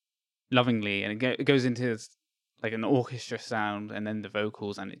lovingly, and it goes into like an orchestra sound, and then the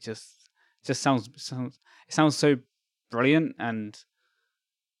vocals, and it just sounds so brilliant, and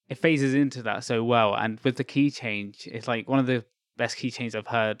it phases into that so well. And with the key change, it's like one of the best key changes I've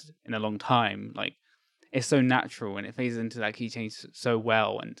heard in a long time. Like it's so natural and it phases into that key change so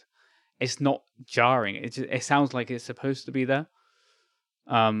well, and it's not jarring. It sounds like it's supposed to be there.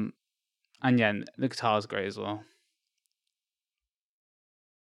 And yeah, the guitar's great as well.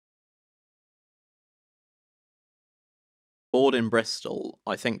 Bored in Bristol,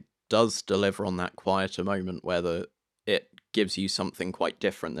 I think, does deliver on that quieter moment where it gives you something quite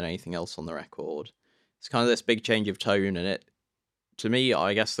different than anything else on the record. It's kind of this big change of tone, and it, to me,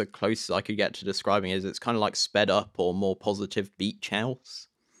 I guess the closest I could get to describing it is it's kind of like sped up or more positive beach house.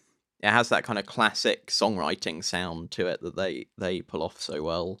 It has that kind of classic songwriting sound to it that they pull off so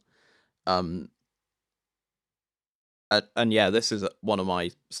well. And yeah, this is one of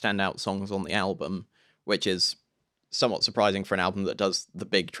my standout songs on the album, which is somewhat surprising for an album that does the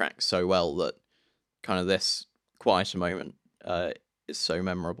big tracks so well, that kind of this quieter moment is so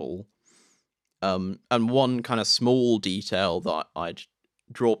memorable. And one kind of small detail that I'd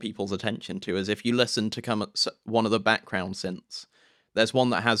draw people's attention to is if you listen to one of the background synths, there's one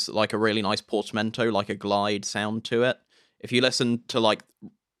that has like a really nice portamento, like a glide sound to it. If you listen to like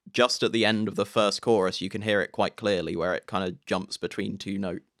just at the end of the first chorus, you can hear it quite clearly where it kind of jumps between two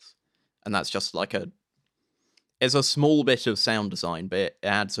notes. And that's just like it's a small bit of sound design, but it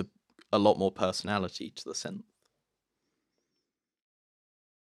adds a lot more personality to the synth.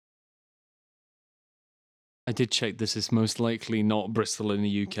 I did check. This is most likely not Bristol in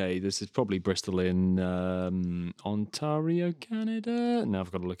the UK. This is probably Bristol in Ontario, Canada. Now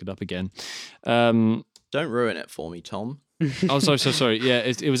I've got to look it up again. Don't ruin it for me, Tom. Oh, sorry. Yeah,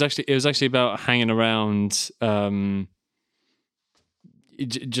 it was actually about hanging around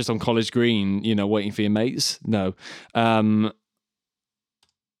just on College Green, waiting for your mates. No, I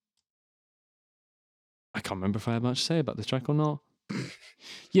can't remember if I had much to say about the track or not.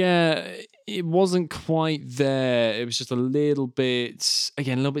 Yeah, it wasn't quite there. It was just a little bit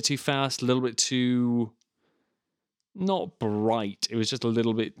too fast, a little bit too not bright. It was just a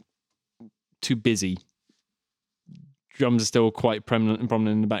little bit too busy. Drums are still quite prominent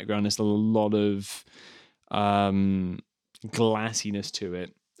in the background. There's still a lot of glassiness to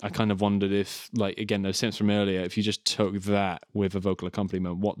it. I kind of wondered if, like, again, those synths from earlier, if you just took that with a vocal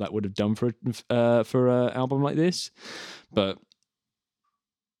accompaniment, what that would have done for an album like this. But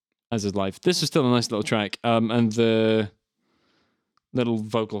as is life, this is still a nice little track. And the little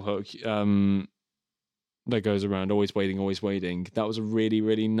vocal hook that goes around, always waiting. That was a really,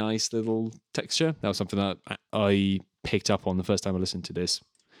 really nice little texture. That was something that I picked up on the first time I listened to this.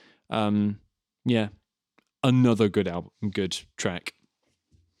 Yeah, another good album, good track.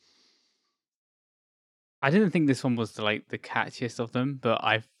 I didn't think this one was like the catchiest of them, but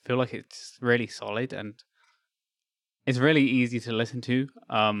I feel like it's really solid and it's really easy to listen to.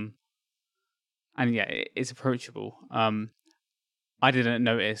 And yeah, it's approachable. I didn't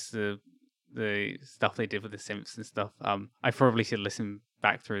notice the stuff they did with the synths and stuff. I probably should listen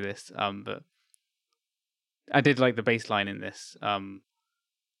back through this. But I did like the bass line in this.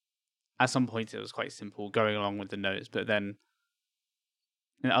 At some points it was quite simple going along with the notes, but then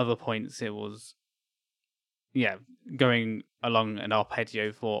in other points it was going along an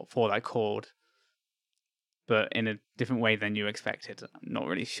arpeggio for that chord, but in a different way than you expected. I'm not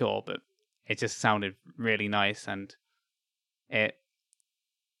really sure, but it just sounded really nice, and it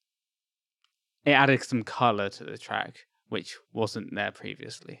added some color to the track, which wasn't there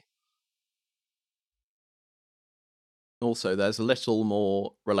previously. Also, there's a little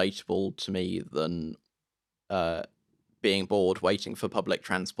more relatable to me than being bored waiting for public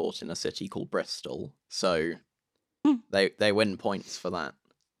transport in a city called Bristol. So they win points for that.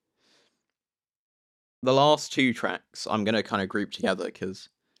 The last two tracks I'm going to kind of group together because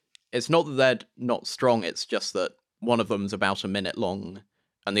it's not that they're not strong, it's just that one of them's about a minute long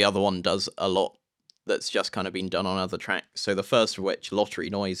and the other one does a lot that's just kind of been done on other tracks. So the first of which, Lottery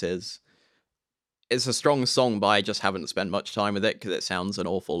Noises, it's a strong song, but I just haven't spent much time with it because it sounds an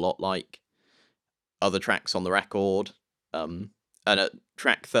awful lot like other tracks on the record. And at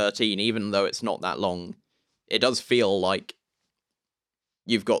track 13, even though it's not that long, it does feel like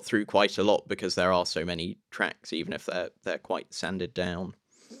you've got through quite a lot because there are so many tracks, even if they're quite sanded down.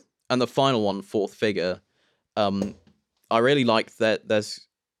 And the final one, Fourth Figure, I really like that there's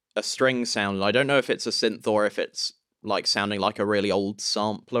a string sound. I don't know if it's a synth or if it's like sounding like a really old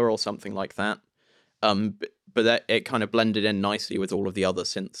sampler or something like that. But that, it kind of blended in nicely with all of the other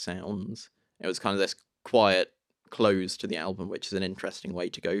synth sounds. It was kind of this quiet close to the album, which is an interesting way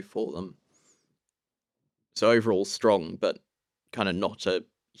to go for them. So overall strong, but kind of not a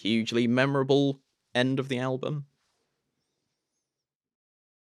hugely memorable end of the album.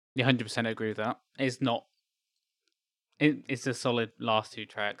 Yeah, 100% agree with that. It's not. It's a solid last two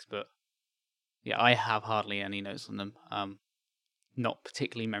tracks, but yeah, I have hardly any notes on them. Not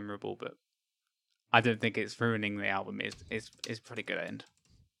particularly memorable, but I don't think it's ruining the album. It's pretty good end.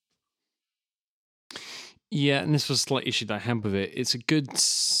 Yeah, and this was a slight issue that I had with it. It's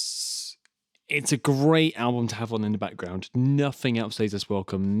a great album to have on in the background. Nothing outstays us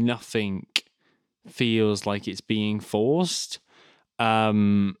welcome. Nothing feels like it's being forced.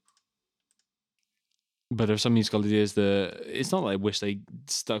 But there are some musical ideas that it's not that I wish they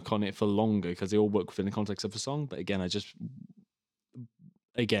stuck on it for longer because they all work within the context of a song. But again,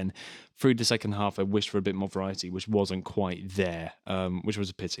 through the second half, I wished for a bit more variety, which wasn't quite there, which was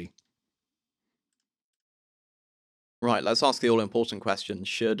a pity. Right, let's ask the all-important question.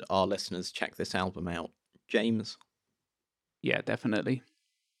 Should our listeners check this album out? James? Yeah, definitely.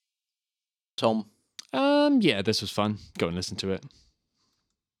 Tom? Yeah, this was fun. Go and listen to it.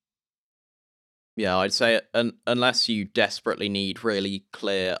 Yeah, I'd say unless you desperately need really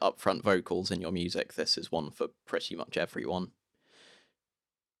clear upfront vocals in your music, this is one for pretty much everyone.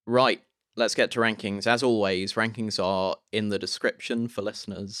 Right, let's get to rankings. As always, rankings are in the description for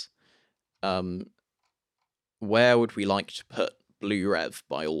listeners. Where would we like to put Blue Rev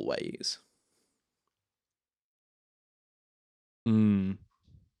by Always?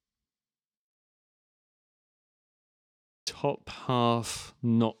 Top half,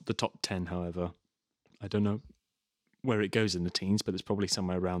 not the top 10, however. I don't know where it goes in the teens, but it's probably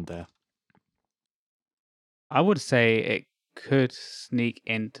somewhere around there. I would say it could sneak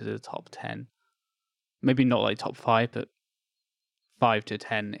into the top 10. Maybe not like top 5, but 5 to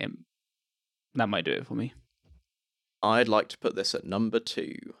 10. That might do it for me. I'd like to put this at number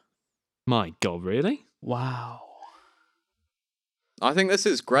 2. My God, really? Wow. I think this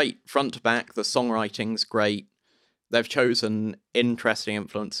is great. Front to back, the songwriting's great. They've chosen interesting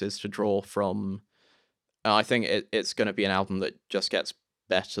influences to draw from. I think it's going to be an album that just gets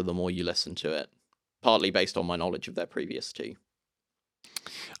better the more you listen to it, partly based on my knowledge of their previous two.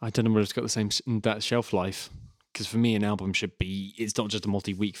 I don't know whether it's got the same that shelf life. Because for me, an album should be, it's not just a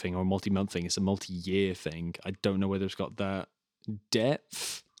multi-week thing or a multi-month thing, it's a multi-year thing. I don't know whether it's got that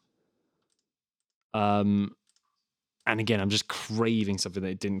depth. And again, I'm just craving something that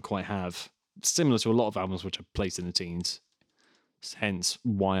it didn't quite have. Similar to a lot of albums which are placed in the teens. Hence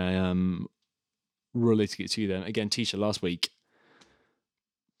why I am relating it to them. Again, Tisha last week,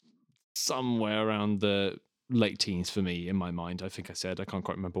 somewhere around the late teens for me in my mind. I think I said, I can't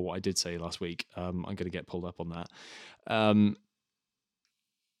quite remember what I did say last week. I'm going to get pulled up on that. But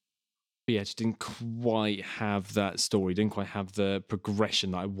yeah, just didn't quite have that story, didn't quite have the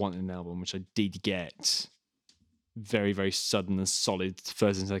progression that I want in an album, which I did get. Very, very sudden and solid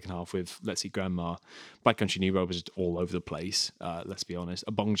first and second half with Let's Eat Grandma. Black Country New Road was just all over the place, let's be honest.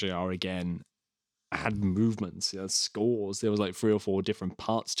 A Bong Joon again had movements, it had scores. There was like 3 or 4 different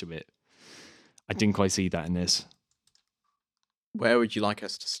parts to it. I didn't quite see that in this. Where would you like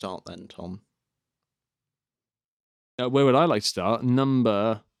us to start then, Tom? Where would I like to start?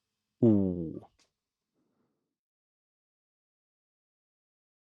 Number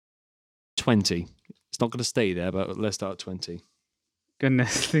 20. It's not going to stay there, but let's start at 20.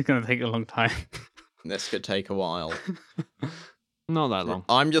 Goodness, it's going to take a long time. This could take a while. Not that long.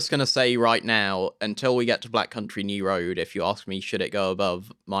 I'm just going to say right now, until we get to Black Country New Road, if you ask me should it go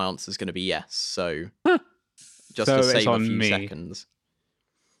above, my answer's going to be yes. So just So to save a it's few on me. seconds.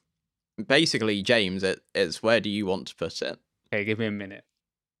 Basically, James, it's where do you want to put it? Okay, give me a minute.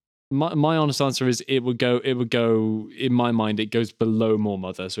 My honest answer is it would go in my mind, it goes below More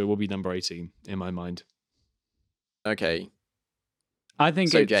Mother, so it will be number 18 in my mind. Okay. I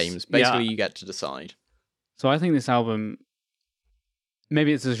think So, it's, James, basically yeah, you get to decide. so I think this album,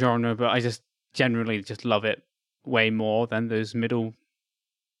 maybe it's a genre, but I just generally just love it way more than those middle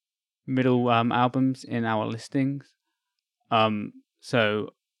albums in our listings.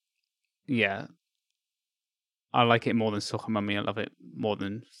 So yeah, I like it more than Soccer Mummy. I love it more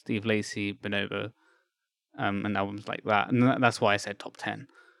than Steve Lacy, Bonobo, and albums like that. And that's why I said top 10.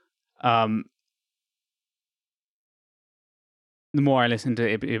 The more I listen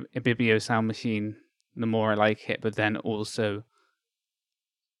to Ibibio Sound Machine, the more I like it. But then also,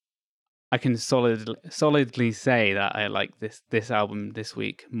 I can solidly say that I like this album this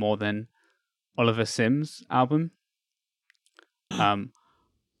week more than Oliver Sims' album. I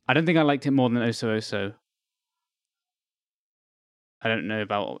don't think I liked it more than Oso Oso. I don't know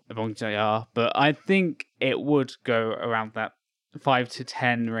about Bong JR, but I think it would go around that 5 to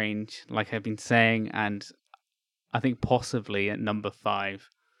 10 range, like I've been saying, and I think possibly at number 5.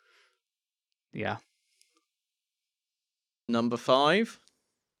 Yeah. Number 5?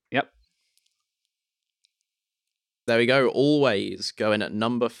 Yep. There we go. Always going at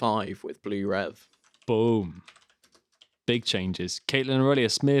number 5 with Blue Rev. Boom. Big changes. Caitlin Aurelia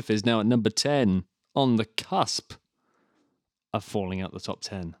Smith is now at number 10, on the cusp of falling out the top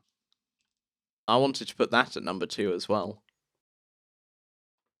 10. I wanted to put that at number 2 as well.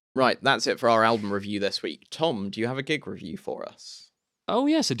 Right, that's it for our album review this week. Tom, do you have a gig review for us? Oh,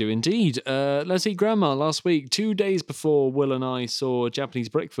 yes, I do indeed. Let's Eat Grandma last week, 2 days before Will and I saw Japanese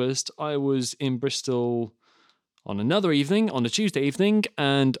Breakfast. I was in Bristol on another evening, on a Tuesday evening,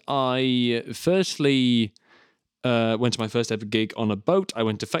 and I firstly went to my first ever gig on a boat. I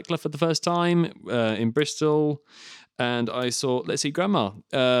went to Fekla for the first time in Bristol, and I saw Let's Eat Grandma,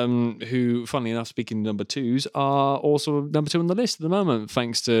 who, funnily enough, speaking of number 2s, are also number 2 on the list at the moment,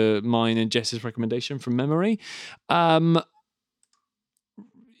 thanks to mine and Jess's recommendation from memory.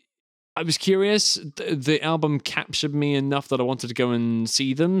 I was curious. The album captured me enough that I wanted to go and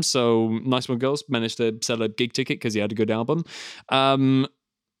see them. So Nice One Girls managed to sell a gig ticket because he had a good album.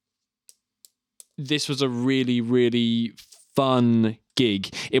 This was a really, really fun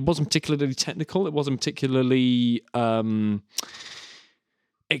gig. It wasn't particularly technical. It wasn't particularly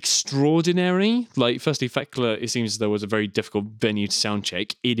extraordinary. Like, firstly, Fekla, it seems as though, was a very difficult venue to sound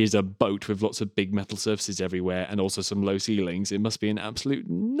check. It is a boat with lots of big metal surfaces everywhere and also some low ceilings. It must be an absolute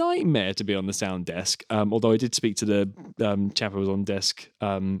nightmare to be on the sound desk. Although I did speak to the chap who was on desk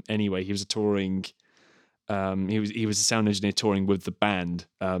anyway. He was a touring... he was a sound engineer touring with the band,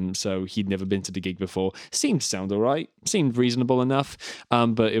 so he'd never been to the gig before. Seemed to sound all right, seemed reasonable enough,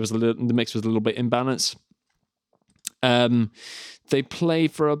 but it was the mix was a little bit imbalanced. They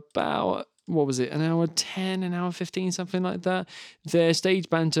played for about, what was it, an hour 10, an hour 15, something like that. Their stage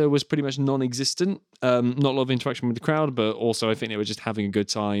banter was pretty much non-existent. Not a lot of interaction with the crowd, but also I think they were just having a good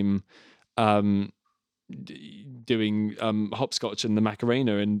time doing hopscotch and the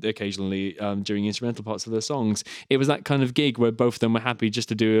Macarena, and occasionally during instrumental parts of their songs. It was that kind of gig where both of them were happy just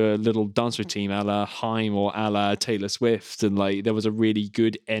to do a little dance routine a la Haim or a la Taylor Swift, and like there was a really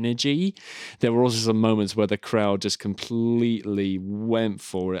good energy. There were also some moments where the crowd just completely went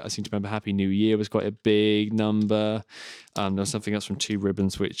for it. I seem to remember Happy New Year was quite a big number. There was something else from Two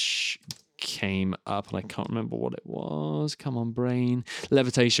Ribbons which came up and I can't remember what it was. Come on, brain.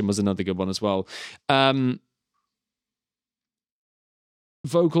 Levitation was another good one as well.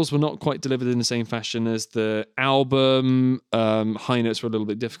 Vocals were not quite delivered in the same fashion as the album. High notes were a little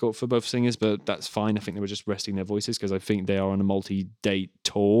bit difficult for both singers, but that's fine. I think they were just resting their voices because I think they are on a multi-date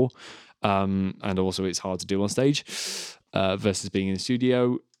tour, and also it's hard to do on stage versus being in the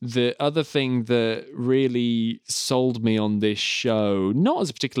studio. The other thing that really sold me on this show, not as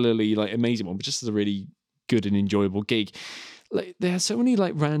a particularly like amazing one, but just as a really good and enjoyable gig, like they had so many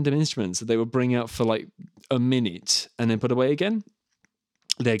like random instruments that they would bring out for like a minute and then put away again.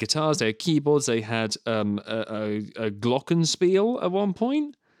 Their guitars, their keyboards, they had a glockenspiel at one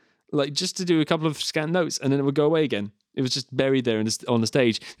point, like just to do a couple of scant notes, and then it would go away again. It was just buried there on the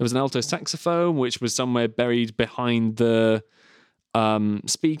stage. There was an alto saxophone, which was somewhere buried behind the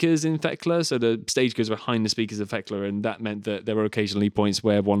speakers in Fekla. So the stage goes behind the speakers of Fekla, and that meant that there were occasionally points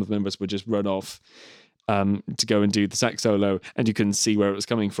where one of the members would just run off to go and do the sax solo, and you couldn't see where it was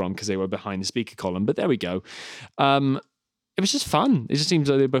coming from because they were behind the speaker column. But there we go. It was just fun. It just seems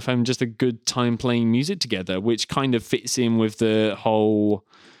like they both having just a good time playing music together, which kind of fits in with the whole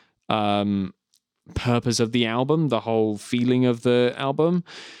purpose of the album, the whole feeling of the album.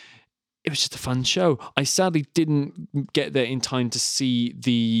 It was just a fun show. I sadly didn't get there in time to see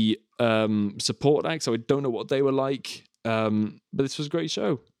the support act, so I don't know what they were like. But this was a great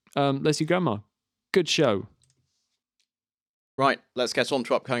show. Let's Eat Grandma. Good show. Right, let's get on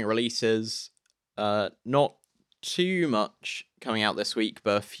to upcoming releases. Not too much coming out this week,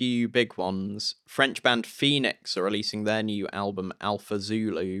 but a few big ones. French band Phoenix are releasing their new album Alpha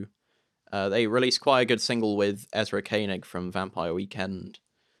Zulu. They released quite a good single with Ezra Koenig from Vampire Weekend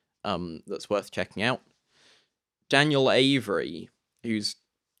that's worth checking out. Daniel Avery, who's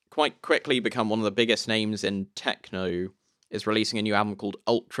quite quickly become one of the biggest names in techno, is releasing a new album called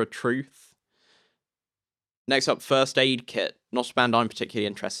Ultra Truth. Next up, First Aid Kit. Not a band I'm particularly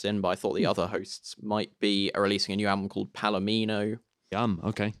interested in, but I thought the other hosts might be releasing a new album called Palomino.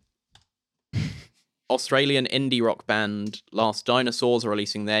 Okay. Australian indie rock band Last Dinosaurs are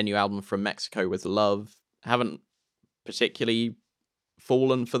releasing their new album From Mexico with Love. Haven't particularly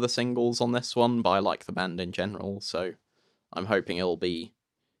fallen for the singles on this one, but I like the band in general, so I'm hoping it'll be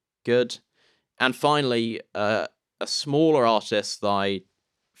good. And finally, a smaller artist that I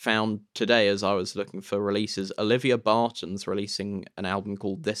found today as I was looking for releases, Olivia Barton's releasing an album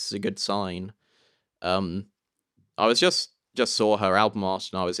called This Is a Good Sign. I was just just saw her album art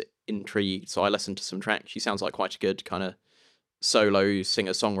and I was intrigued, so I listened to some tracks. She sounds like quite a good kind of solo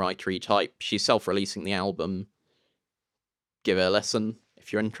singer-songwriter-y type. She's self-releasing the album. Give it a listen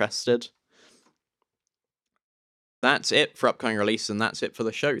if you're interested. That's it for upcoming release, and that's it for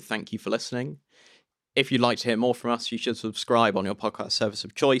the show. Thank you for listening. If you'd like to hear more from us, you should subscribe on your podcast service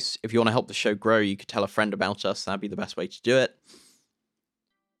of choice. If you want to help the show grow, you could tell a friend about us. That'd be the best way to do it.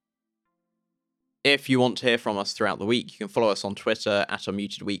 If you want to hear from us throughout the week, you can follow us on Twitter at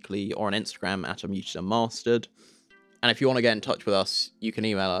Unmuted Weekly or on Instagram at Unmuted Unmastered. And if you want to get in touch with us, you can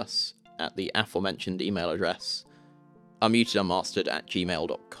email us at the aforementioned email address,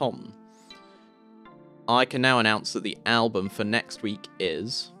 unmutedunmastered@gmail.com. I can now announce that the album for next week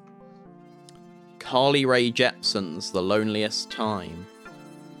is Carly Rae Jepsen's The Loneliest Time.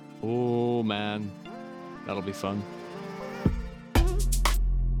 Oh man, that'll be fun.